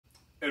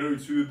Hello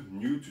YouTube,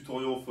 new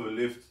tutorial for the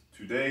lift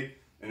today,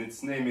 and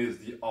its name is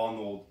the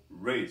Arnold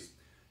raise.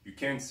 You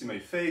can't see my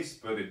face,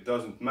 but it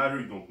doesn't matter,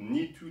 you don't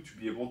need to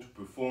be able to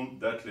perform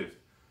that lift.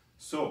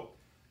 So,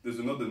 there's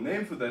another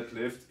name for that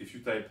lift. If you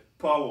type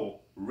power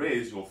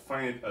raise, you'll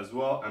find it as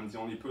well. I'm the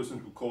only person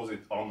who calls it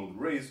Arnold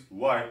raise.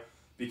 Why?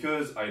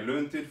 Because I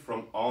learned it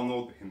from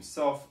Arnold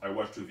himself. I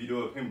watched a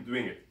video of him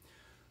doing it.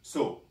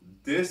 So,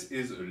 this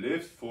is a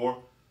lift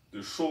for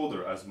the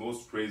shoulder, as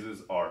most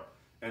raises are.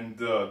 And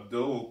the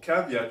little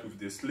caveat with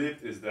this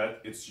lift is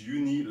that it's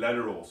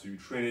unilateral, so you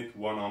train it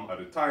one arm at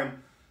a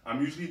time.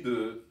 I'm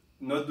usually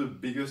not the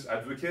biggest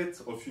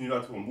advocate of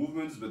unilateral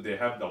movements, but they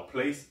have their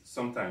place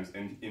sometimes.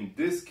 And in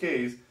this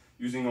case,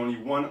 using only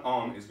one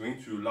arm is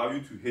going to allow you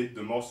to hit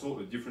the muscle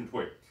a different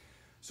way.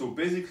 So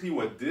basically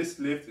what this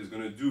lift is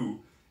going to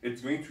do,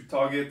 it's going to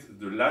target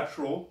the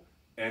lateral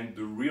and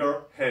the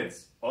rear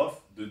heads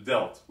of the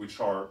delt, which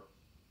are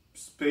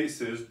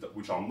spaces,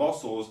 which are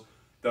muscles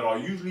that are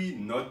usually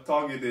not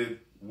targeted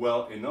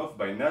well enough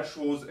by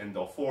naturals, and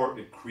therefore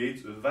it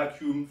creates a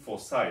vacuum for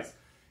size.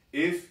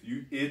 If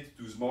you hit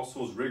those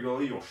muscles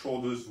regularly, your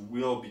shoulders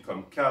will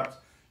become capped.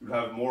 You'll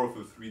have more of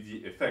a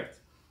 3D effect.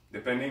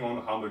 Depending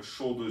on how much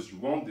shoulders you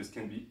want, this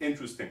can be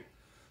interesting.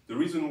 The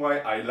reason why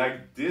I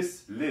like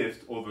this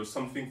lift over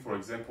something, for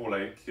example,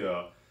 like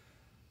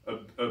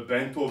a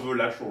bent over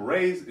lateral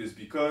raise is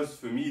because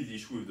for me the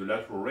issue with the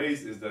lateral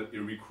raise is that it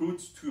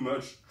recruits too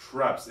much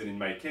traps, and in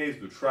my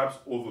case the traps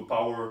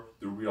overpower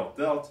the rear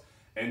delt,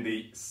 and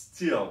they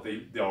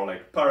are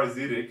like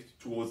parasitic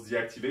towards the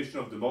activation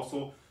of the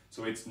muscle,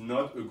 so it's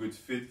not a good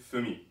fit for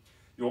me.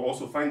 You'll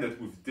also find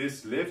that with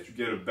this lift you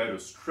get a better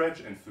stretch,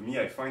 and for me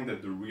I find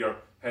that the rear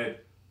head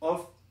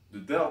of the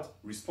delt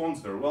responds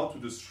very well to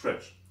the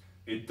stretch.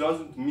 It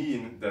doesn't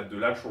mean that the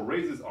lateral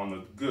raises are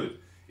not good.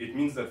 It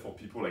means that for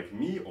people like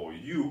me or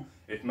you,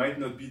 it might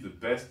not be the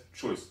best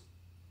choice.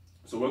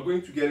 So we're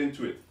going to get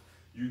into it.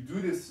 You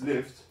do this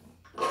lift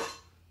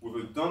with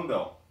a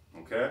dumbbell,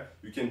 okay?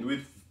 You can do it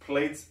with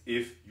plates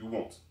if you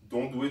want.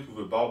 Don't do it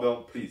with a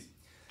barbell, please.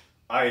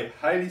 I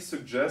highly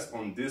suggest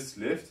on this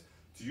lift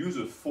to use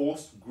a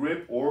forced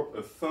grip or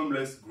a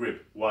thumbless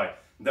grip. Why?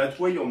 That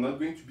way you're not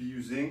going to be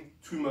using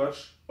too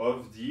much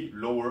of the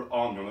lower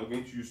arm. You're not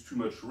going to use too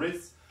much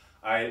wrist.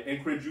 I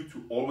encourage you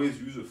to always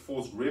use a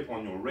forced grip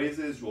on your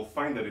raises. You'll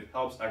find that it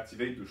helps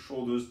activate the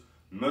shoulders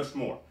much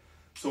more.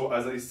 So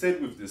as I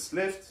said with this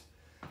lift,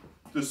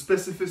 the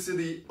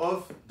specificity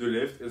of the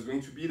lift is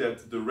going to be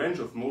that the range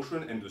of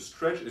motion and the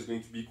stretch is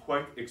going to be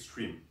quite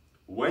extreme.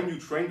 When you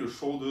train the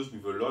shoulders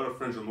with a lot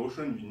of range of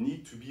motion, you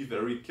need to be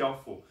very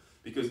careful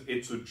because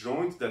it's a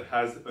joint that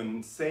has an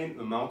insane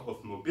amount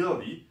of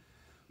mobility,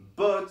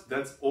 but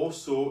that's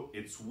also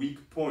its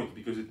weak point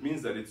because it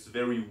means that it's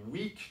very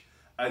weak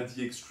at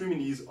the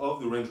extremities of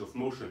the range of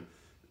motion.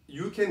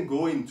 You can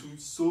go into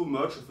so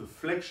much of a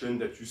flexion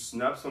that you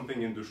snap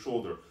something in the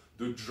shoulder.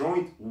 The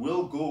joint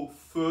will go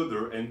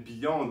further and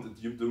beyond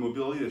the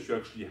mobility that you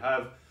actually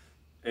have,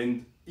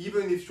 and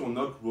even if you're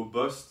not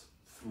robust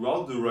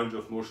throughout the range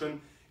of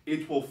motion,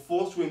 it will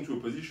force you into a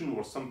position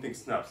where something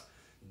snaps.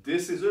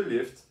 This is a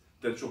lift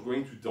that you're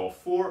going to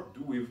therefore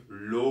do with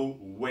low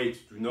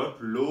weight. Do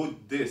not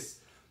load this.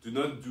 Do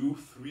not do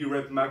 3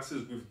 rep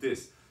maxes with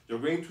this. You're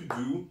going to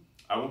do,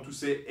 I want to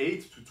say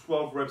 8 to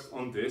 12 reps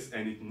on this,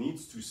 and it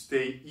needs to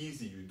stay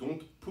easy. You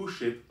don't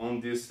push it on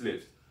this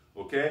lift,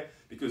 okay?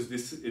 Because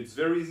it's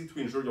very easy to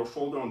injure your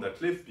shoulder on that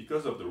lift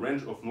because of the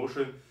range of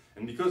motion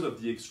and because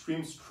of the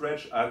extreme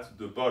stretch at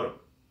the bottom.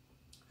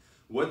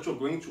 What you're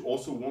going to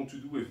also want to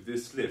do with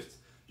this lift,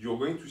 you're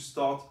going to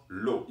start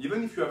low.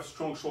 Even if you have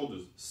strong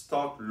shoulders,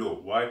 start low.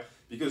 Why?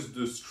 Because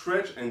the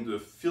stretch and the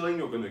feeling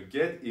you're going to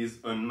get is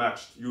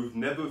unmatched. You've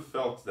never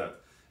felt that.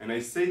 And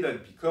I say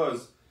that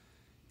because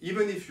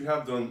even if you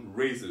have done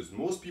raises,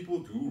 most people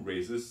do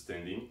raises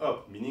standing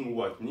up. Meaning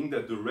what? Meaning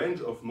that the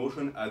range of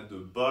motion at the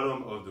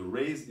bottom of the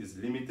raise is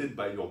limited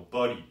by your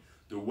body.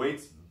 The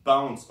weights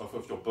bounce off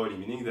of your body,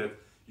 meaning that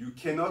you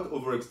cannot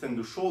overextend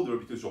the shoulder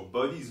because your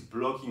body is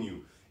blocking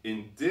you.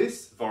 In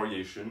this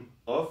variation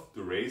of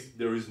the raise,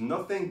 there is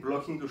nothing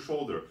blocking the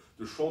shoulder.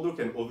 The shoulder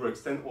can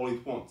overextend all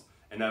it wants.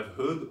 And I've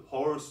heard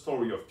horror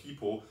stories of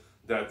people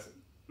that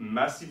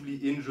massively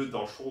injured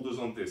their shoulders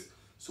on this.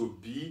 So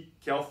be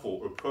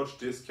careful, approach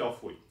this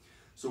carefully.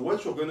 So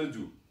what you're gonna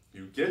do,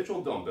 you get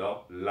your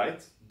dumbbell,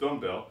 light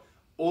dumbbell,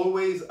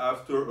 always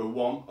after a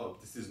warm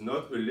up. This is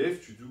not a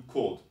lift you do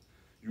cold.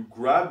 You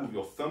grab with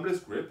your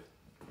thumbless grip.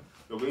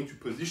 You're going to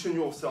position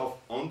yourself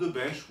on the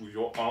bench with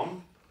your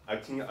arm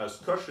acting as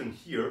cushion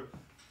here,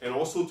 and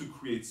also to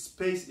create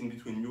space in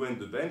between you and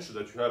the bench so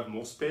that you have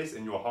more space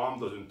and your arm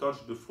doesn't touch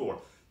the floor.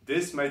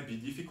 This might be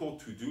difficult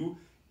to do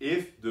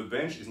if the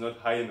bench is not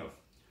high enough.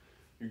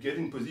 You get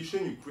in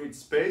position, you create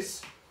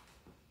space,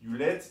 you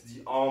let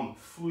the arm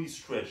fully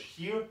stretch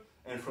here,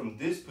 and from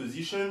this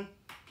position,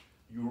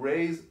 you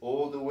raise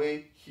all the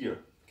way here,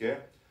 okay?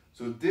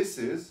 So this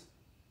is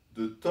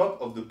the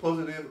top of the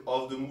positive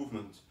of the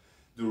movement.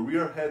 The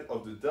rear head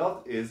of the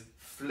delt is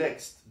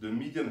flexed, the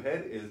median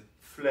head is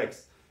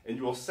flexed. and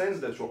you'll sense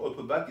that your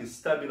upper back is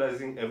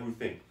stabilizing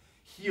everything.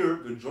 Here,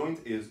 the joint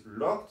is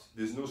locked,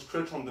 there's no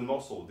stretch on the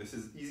muscle. This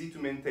is easy to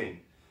maintain,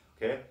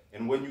 okay?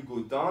 And when you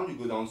go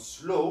down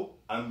slow.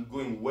 I'm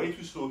going way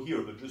too slow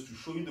here, but just to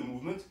show you the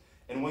movement.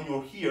 And when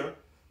you're here,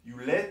 you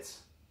let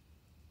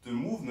the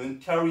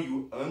movement carry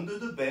you under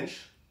the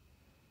bench,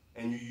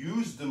 and you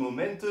use the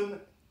momentum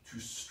to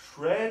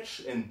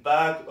stretch and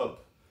back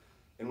up.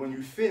 And when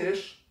you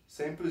finish,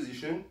 same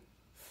position,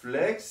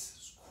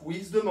 flex,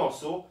 squeeze the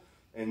muscle,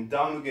 and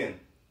down again.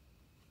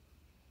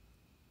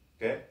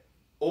 Okay?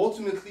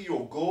 Ultimately,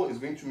 your goal is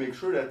going to make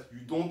sure that you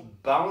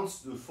don't bounce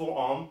the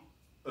forearm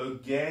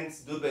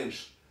against the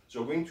bench. So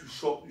you're going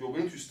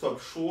to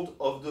stop short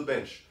of the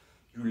bench.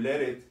 You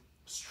let it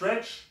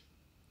stretch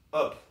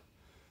up.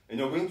 And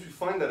you're going to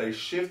find that I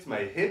shift my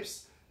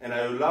hips and I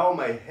allow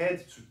my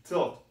head to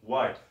tilt.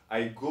 Why?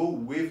 I go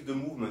with the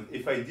movement.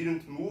 If I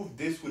didn't move,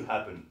 this would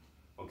happen.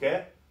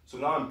 Okay? So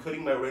now I'm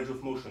cutting my range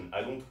of motion.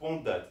 I don't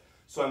want that.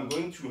 So I'm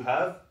going to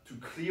have to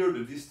clear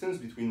the distance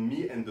between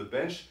me and the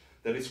bench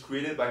that is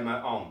created by my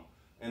arm.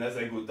 And as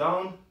I go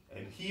down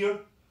and here,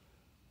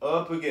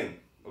 up again.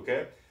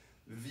 Okay?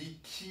 The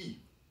key,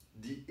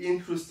 the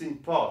interesting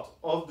part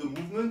of the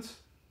movement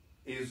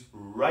is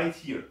right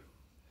here.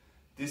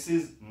 This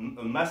is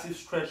a massive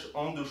stretch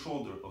on the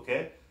shoulder,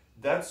 okay?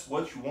 That's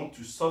what you want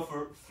to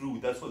suffer through.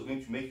 That's what's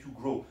going to make you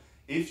grow.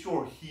 If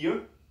you're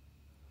here,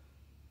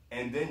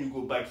 and then you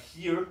go back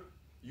here,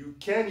 you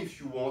can, if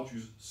you want,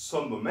 use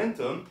some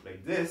momentum,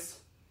 like this,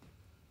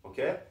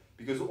 okay?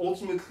 Because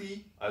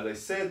ultimately, as I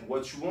said,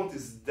 what you want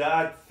is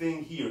that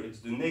thing here. It's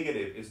the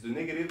negative. It's the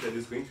negative that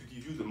is going to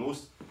give you the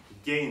most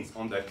gains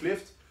on that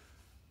lift.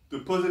 The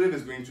positive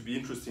is going to be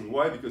interesting.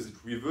 Why? Because it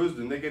reverses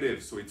the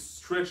negative. So it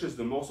stretches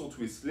the muscle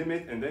to its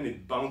limit and then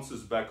it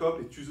bounces back up.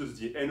 It uses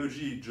the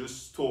energy it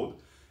just stored.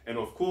 And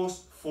of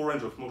course, full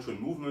range of motion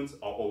movements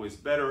are always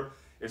better,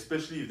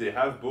 especially if they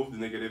have both the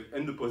negative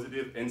and the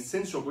positive. And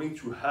since you're going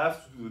to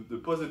have to do the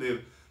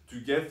positive to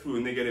get through a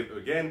negative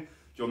again,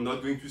 you're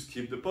not going to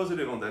skip the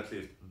positive on that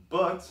lift.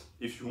 But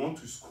if you want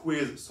to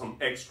squeeze some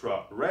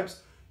extra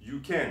reps,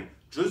 you can.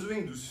 Just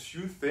doing those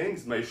few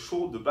things,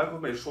 the back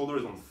of my shoulder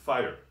is on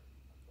fire.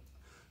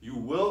 You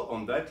will,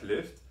 on that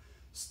lift,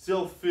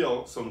 still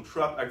feel some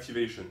trap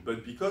activation.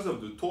 But because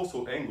of the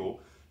torso angle,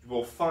 you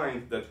will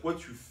find that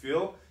what you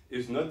feel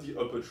is not the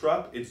upper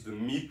trap, it's the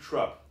mid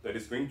trap that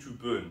is going to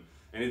burn.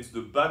 And it's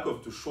the back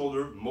of the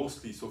shoulder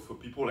mostly. So for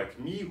people like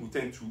me who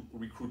tend to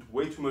recruit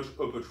way too much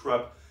upper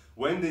trap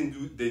when they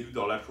do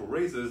their lateral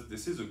raises,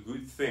 this is a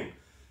good thing.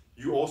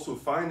 You also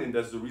find, and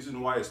that's the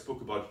reason why I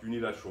spoke about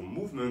unilateral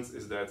movements,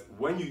 is that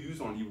when you use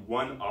only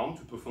one arm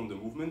to perform the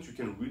movement, you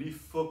can really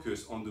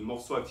focus on the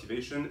muscle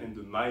activation and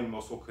the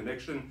mind-muscle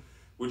connection,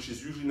 which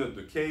is usually not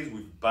the case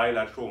with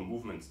bilateral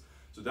movements.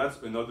 So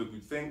that's another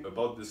good thing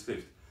about this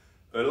lift.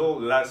 A little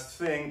last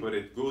thing, but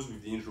it goes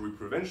with the injury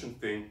prevention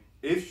thing.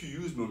 If you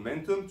use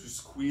momentum to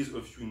squeeze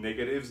a few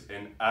negatives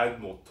and add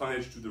more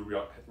tonnage to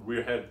the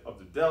rear head of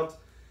the delt,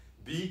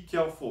 be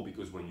careful,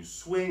 because when you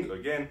swing,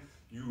 again,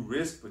 you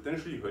risk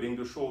potentially hurting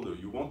the shoulder.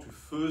 You want to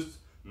first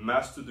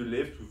master the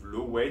lift with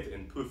low weight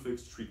and perfect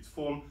strict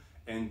form,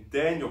 and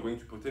then you're going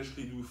to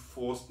potentially do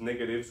forced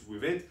negatives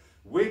with it,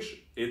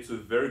 which it's a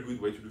very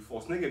good way to do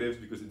forced negatives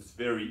because it's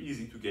very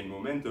easy to gain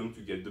momentum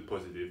to get the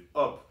positive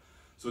up.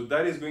 So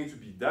that is going to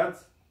be that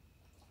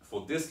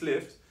for this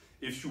lift.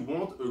 If you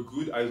want a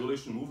good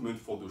isolation movement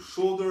for the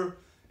shoulder,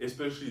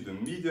 especially the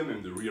medium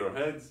and the rear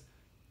heads,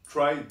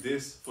 try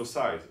this for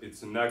size.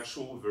 It's an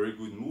actual very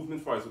good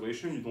movement for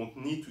isolation. You don't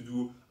need to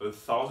do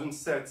 1,000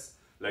 sets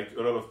like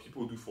a lot of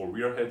people do for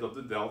rear head of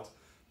the delt.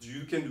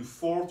 You can do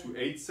 4 to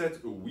 8 sets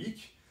a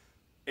week,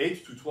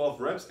 8 to 12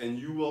 reps, and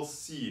you will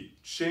see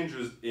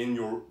changes in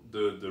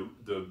the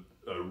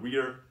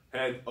rear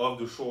head of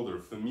the shoulder.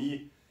 For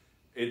me,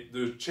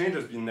 the change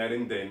has been night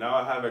and day. Now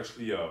I have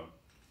actually,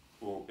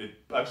 it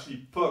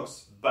actually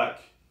pokes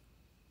back.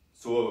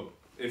 So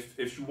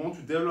if you want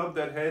to develop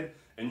that head,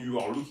 and you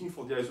are looking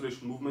for the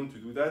isolation movement to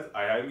do that,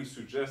 I highly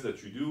suggest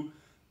that you do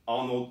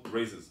Arnold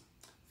raises.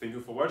 Thank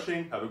you for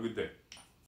watching. Have a good day.